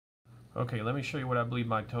Okay, let me show you what I believe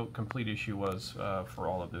my complete issue was for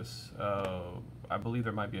all of this. I believe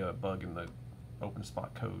there might be a bug in the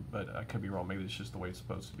Openspot code, but I could be wrong. Maybe it's just the way it's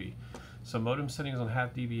supposed to be. So modem settings on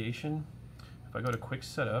half deviation. If I go to quick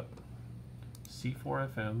setup,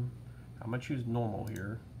 C4FM, I'm going to choose normal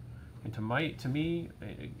here. And to me,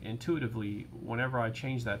 intuitively, whenever I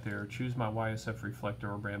change that there, choose my YSF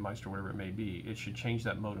reflector or Brandmeister, whatever it may be, it should change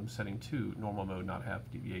that modem setting to normal mode, not half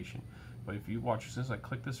deviation. But if you watch, as soon as I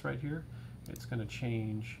click this right here, it's going to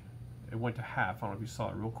change. It went to half. I don't know if you saw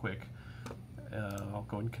it real quick. I'll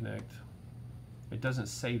go and connect. It doesn't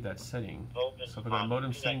save that setting. So if I go to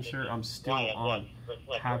modem settings here, I'm still on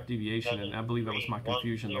half deviation, and I believe that was my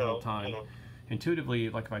confusion the whole time. Intuitively,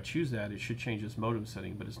 like if I choose that, it should change this modem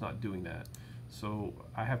setting, but it's not doing that. So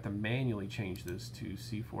I have to manually change this to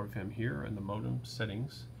C4FM here in the modem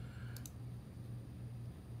settings.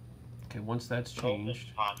 Okay, once that's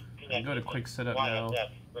changed, I go to quick setup now,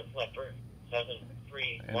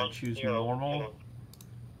 and I choose normal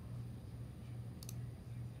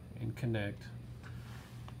and connect.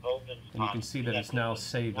 And you can see that it's now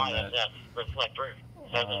saved on that.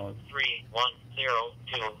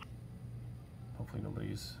 Hopefully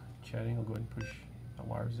nobody's chatting. I'll go ahead and push my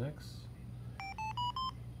wires X.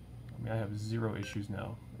 I mean, I have 0 issues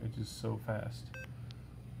now. It's just so fast.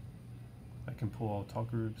 I can pull all talk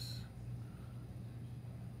groups.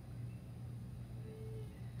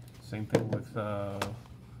 Same thing with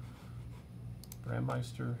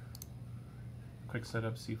Brandmeister. Quick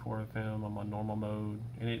setup C4FM. I'm on normal mode,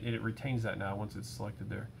 and it retains that now once it's selected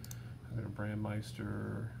there. I'm going to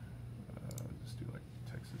Brandmeister. Just do like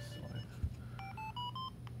Texas Live.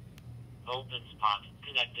 Openspot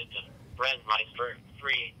connected to Brandmeister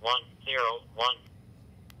 3101.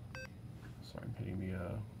 Sorry, I'm hitting the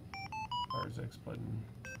wires X button.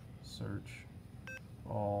 Search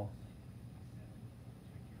all.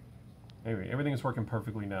 Anyway, everything is working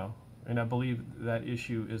perfectly now. And I believe that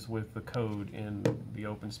issue is with the code in the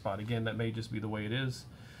Openspot. Again, that may just be the way it is.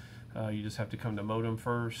 You just have to come to modem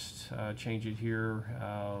first, change it here,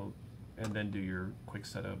 and then do your quick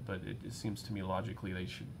setup. But it seems to me logically they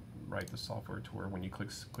should write the software to where when you click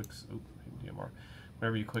DMR,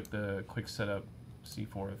 whenever you click the quick setup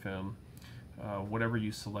C4FM, whatever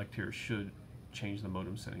you select here should change the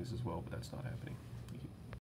modem settings as well, but that's not happening.